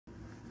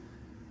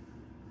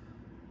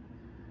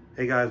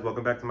Hey guys,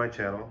 welcome back to my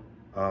channel.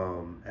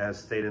 As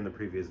stated in the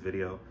previous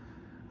video,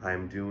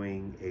 I'm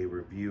doing a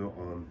review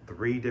on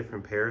 3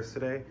 different pairs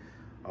today.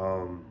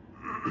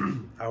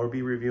 I will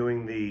be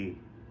reviewing the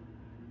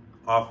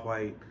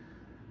Off-White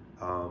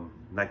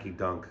Nike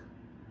Dunk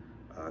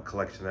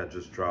collection that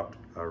just dropped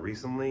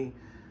recently.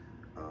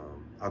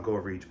 I'll go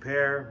over each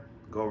pair,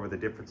 go over the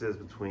differences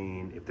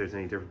between, if there's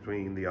any difference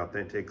between the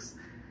Authentics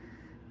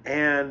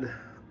and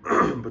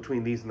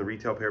between these and the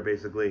retail pair,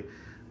 basically.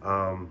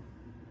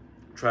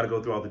 Try to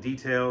go through all the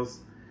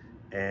details,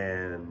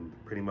 and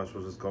pretty much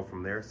we'll just go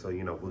from there. So,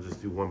 we'll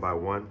just do one by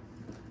one.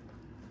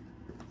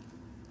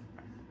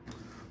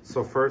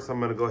 So first, I'm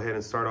gonna go ahead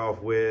and start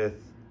off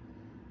with,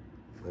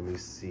 let me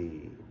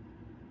see,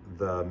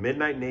 the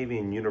Midnight Navy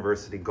and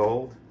University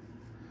Gold.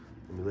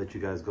 Let me let you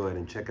guys go ahead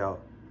and check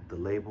out the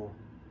label.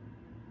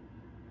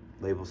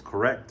 Label's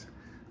correct,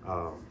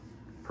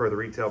 per the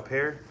retail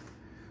pair.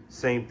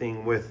 Same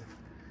thing with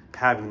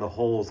having the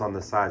holes on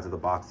the sides of the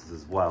boxes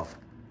as well,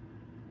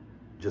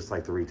 just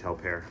like the retail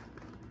pair,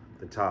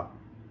 the top.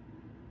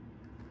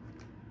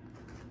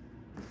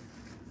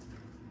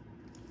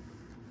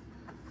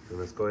 So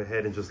let's go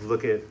ahead and just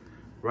look at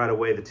right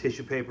away the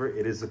tissue paper.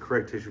 It is the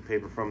correct tissue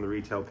paper from the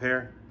retail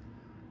pair.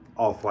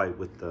 Off-White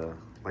with the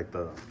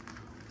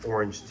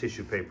orange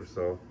tissue paper.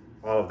 So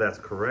all of that's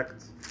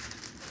correct.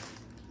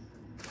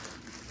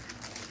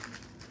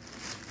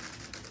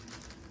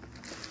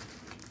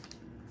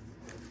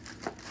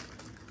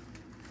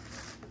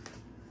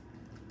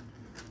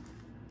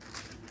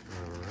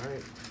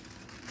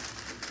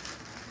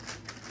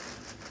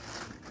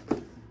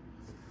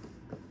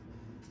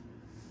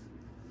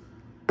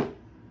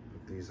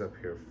 Up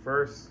here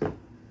first.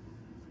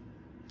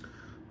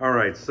 All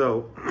right,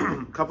 so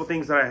a couple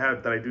things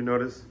that I do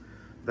notice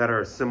that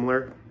are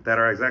similar, that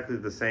are exactly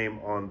the same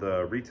on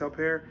the retail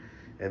pair,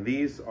 and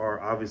these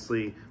are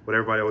obviously what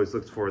everybody always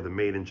looks for, the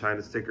Made in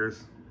China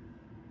stickers.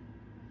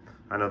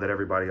 I know that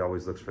everybody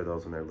always looks for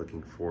those when they're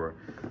looking for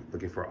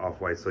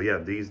Off-White. So yeah,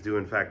 these do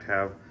in fact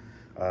have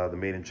the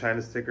Made in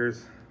China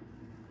stickers.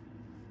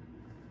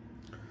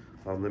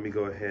 Let me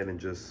go ahead and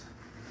just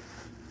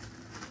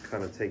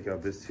kind of take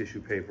out this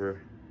tissue paper,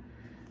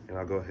 and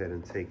I'll go ahead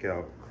and take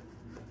out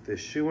this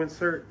shoe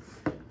insert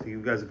to give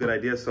you guys a good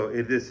idea. So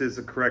this is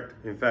a correct,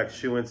 in fact,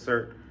 shoe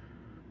insert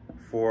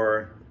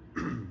for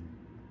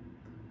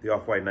the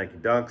Off-White Nike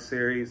Dunk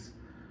series.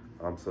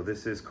 So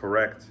this is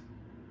correct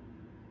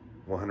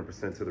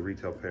 100% to the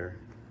retail pair.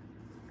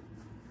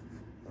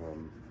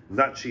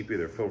 Not cheap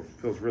either,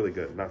 feels really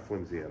good, not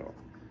flimsy at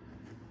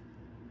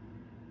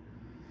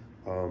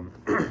all.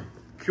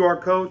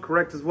 QR code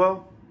correct as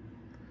well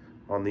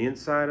on the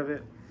inside of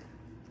it.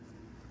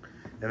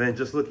 And then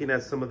just looking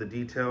at some of the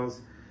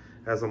details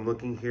as I'm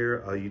looking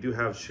here, you do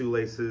have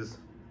shoelaces.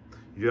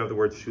 You do have the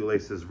word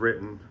shoelaces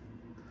written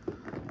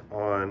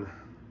on,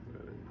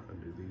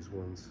 undo these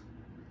ones,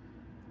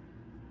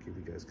 give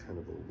you guys kind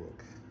of a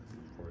look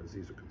as far as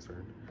these are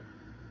concerned.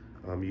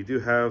 You do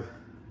have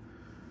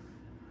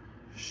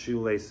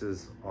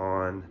shoelaces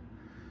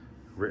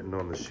written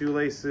on the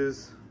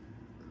shoelaces,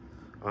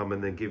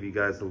 and then give you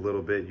guys a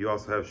little bit. You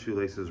also have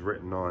shoelaces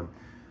written on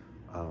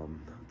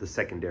the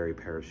secondary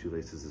pair of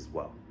shoelaces as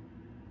well.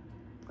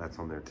 That's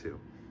on there too.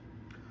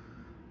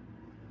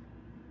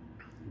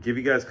 Give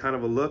you guys kind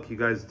of a look. You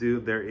guys do,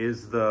 there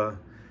is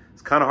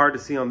it's kind of hard to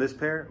see on this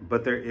pair,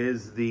 but there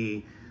is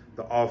the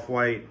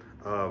Off-White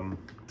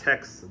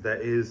text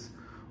that is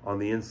on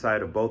the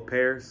inside of both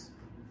pairs.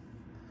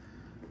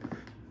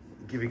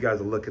 Give you guys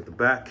a look at the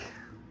back,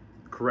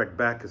 correct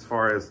back as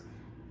far as,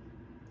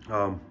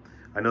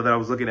 I know that I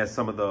was looking at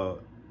some of the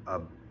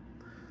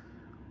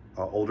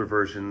older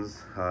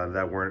versions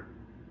that weren't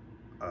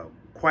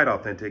quite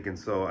authentic, and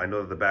so I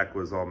know that the back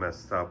was all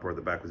messed up, or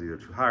the back was either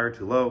too high or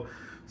too low.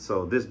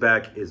 So this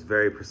back is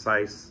very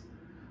precise.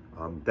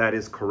 That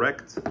is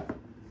correct.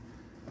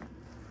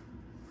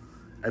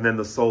 And then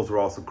the soles were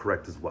also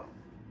correct as well.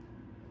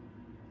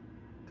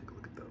 Take a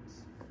look at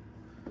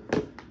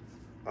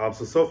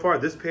those. So far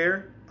this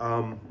pair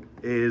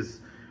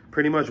is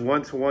pretty much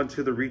one-to-one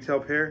to the retail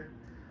pair.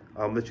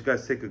 Let you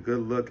guys take a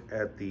good look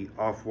at the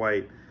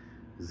Off-White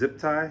zip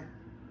tie.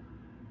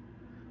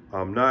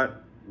 I'm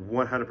not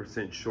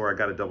 100% sure. I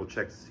got to double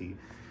check to see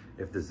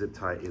if the zip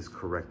tie is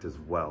correct as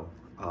well.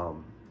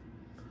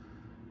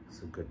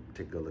 So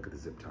take a good look at the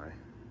zip tie.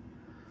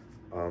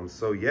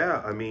 So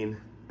yeah, I mean,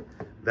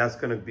 that's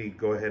going to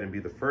go ahead and be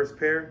the first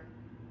pair.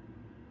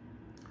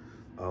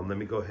 Let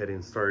me go ahead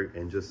and start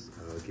and just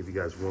give you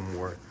guys one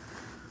more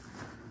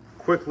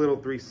quick little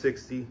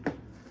 360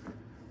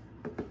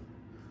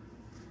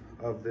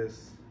 of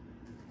this.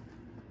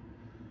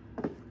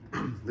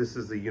 This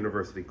is the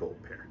University Gold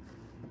pair.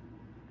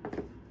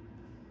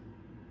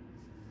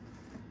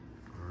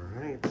 All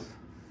right,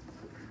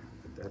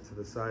 put that to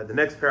the side. The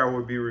next pair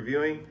we'll be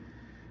reviewing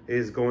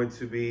is going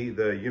to be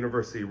the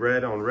University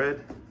Red on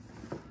red.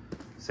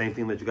 Same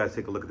thing, let you guys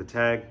take a look at the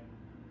tag.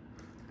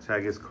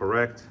 Tag is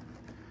correct.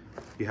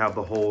 You have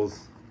the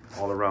holes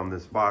all around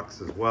this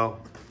box as well.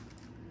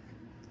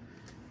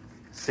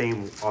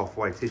 Same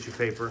Off-White tissue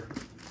paper.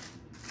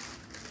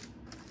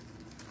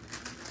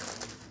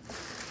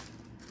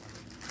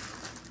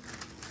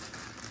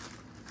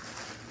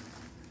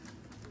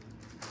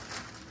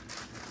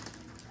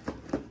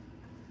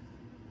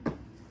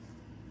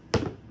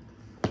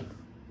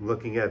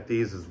 Looking at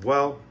these as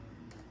well.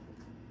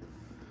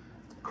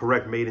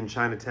 Correct made in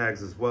China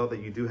tags as well that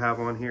you do have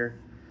on here.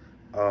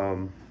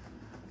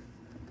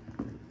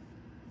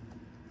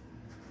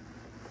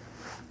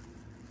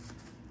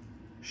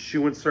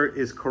 Shoe insert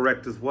is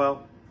correct as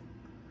well,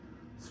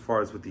 as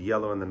far as with the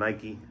yellow and the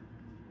Nike.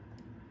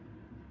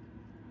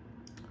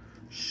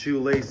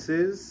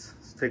 Shoelaces,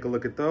 let's take a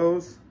look at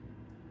those.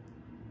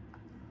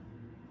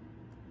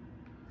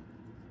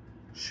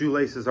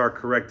 Shoelaces are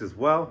correct as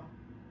well.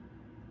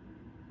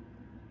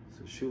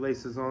 So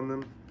shoelaces on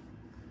them.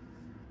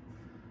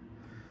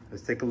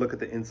 Let's take a look at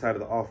the inside of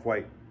the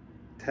off-white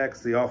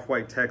text. The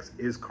off-white text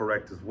is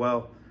correct as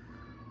well.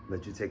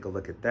 Let you take a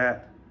look at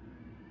that.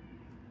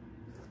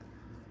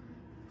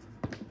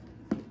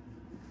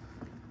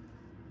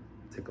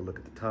 Take a look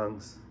at the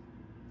tongues.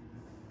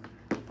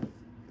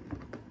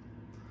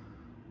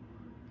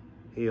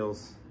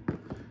 Heels.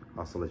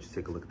 Also let you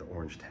take a look at the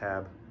orange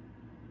tab.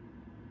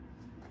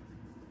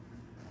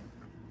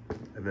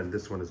 And then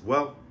this one as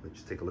well. Let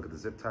you take a look at the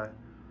zip tie.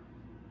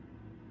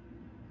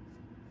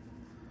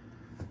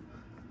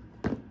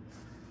 And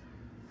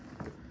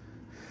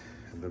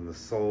then the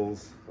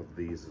soles of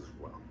these as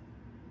well.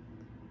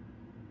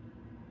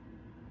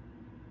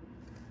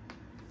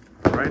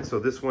 All right, so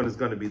this one is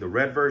going to be the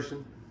red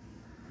version.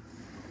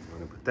 I'm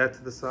going to put that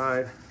to the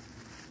side.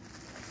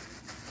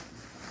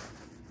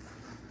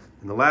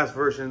 And the last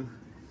version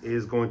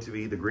is going to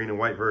be the green and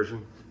white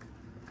version.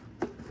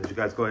 As you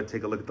guys go ahead and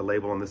take a look at the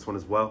label on this one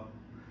as well.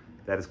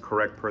 That is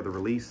correct per the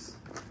release.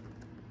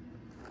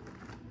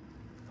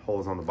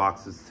 Holes on the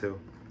boxes too.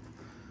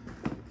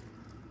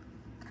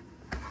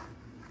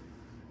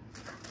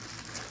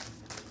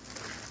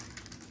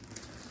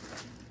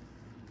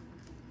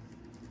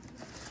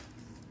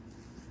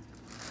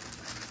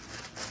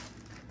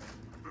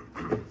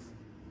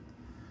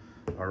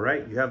 All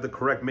right, you have the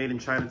correct made in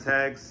China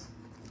tags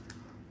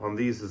on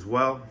these as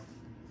well.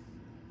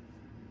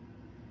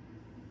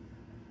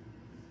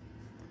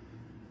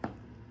 Go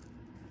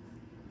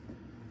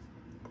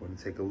ahead and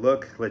take a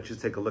look. Let you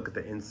take a look at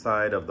the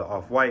inside of the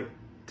off-white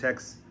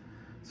text.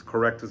 It's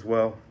correct as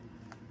well.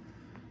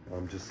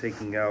 I'm just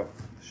taking out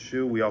the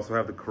shoe. We also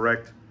have the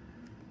correct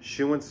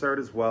shoe insert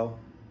as well.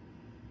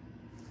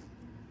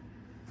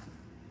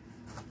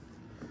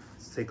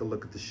 Let's take a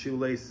look at the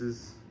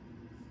shoelaces.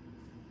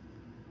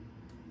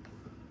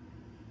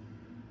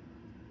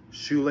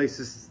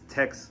 Shoelaces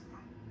text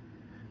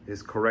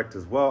is correct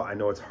as well. I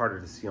know it's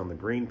harder to see on the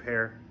green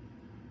pair,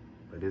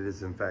 but it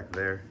is in fact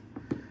there.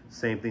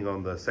 Same thing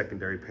on the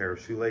secondary pair of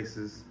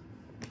shoelaces.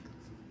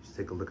 Just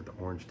take a look at the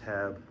orange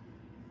tab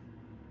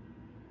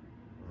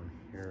on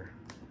here.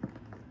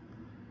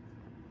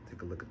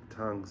 Take a look at the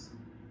tongues.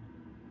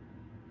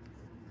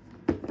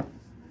 And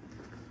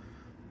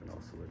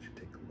also let you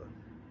take a look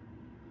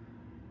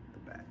at the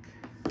back.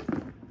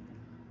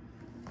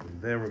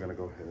 And then we're gonna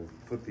go ahead and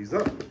flip these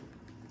up.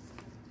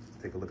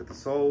 Take a look at the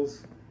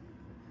soles.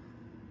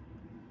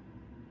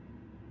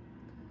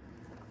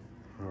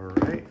 All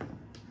right.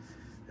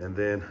 And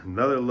then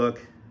another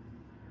look,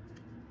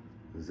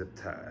 zip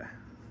tie.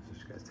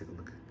 Just you guys take a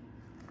look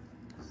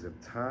at zip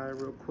tie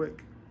real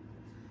quick.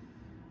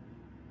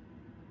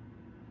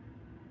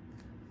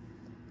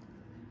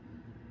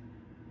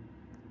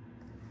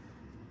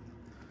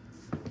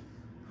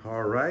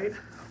 All right.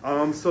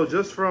 So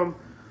just from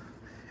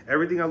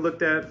everything I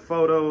looked at,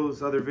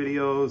 photos, other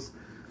videos,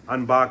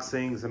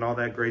 unboxings and all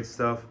that great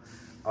stuff,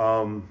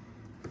 don't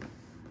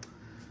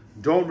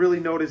really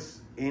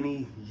notice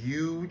any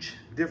huge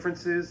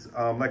differences.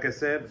 Like I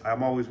said,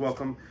 I'm always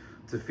welcome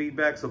to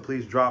feedback, so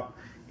please drop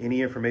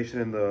any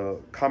information in the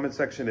comment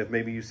section if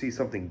maybe you see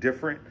something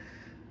different.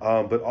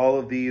 But all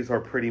of these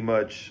are pretty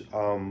much,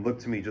 look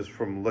to me just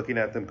from looking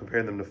at them,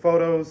 comparing them to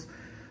photos,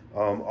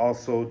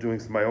 also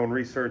doing my own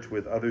research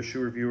with other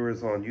shoe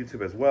reviewers on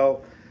YouTube as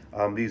well.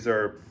 These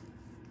are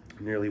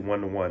nearly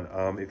one-to-one.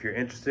 If you're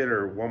interested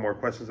or want more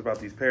questions about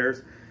these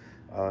pairs,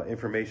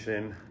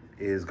 information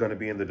is going to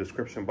be in the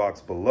description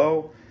box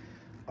below.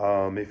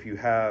 If you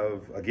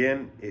have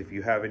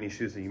any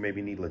shoes that you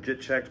maybe need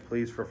legit checked,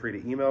 please feel free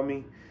to email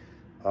me.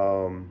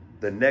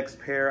 The next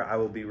pair I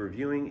will be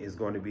reviewing is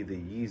going to be the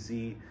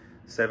Yeezy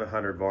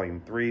 700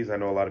 Volume 3s. I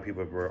know a lot of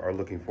people are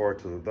looking forward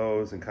to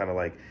those and kind of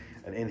like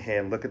an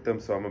in-hand look at them,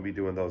 so I'm going to be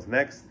doing those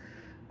next.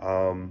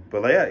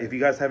 But yeah, if you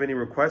guys have any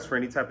requests for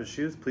any type of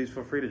shoes, please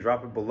feel free to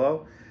drop it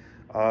below.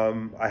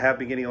 I have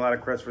been getting a lot of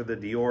requests for the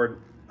Dior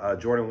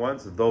Jordan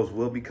 1s. Those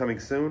will be coming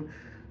soon.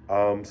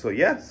 So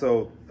yeah,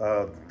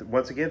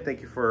 once again,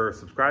 thank you for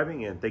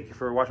subscribing and thank you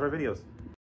for watching my videos.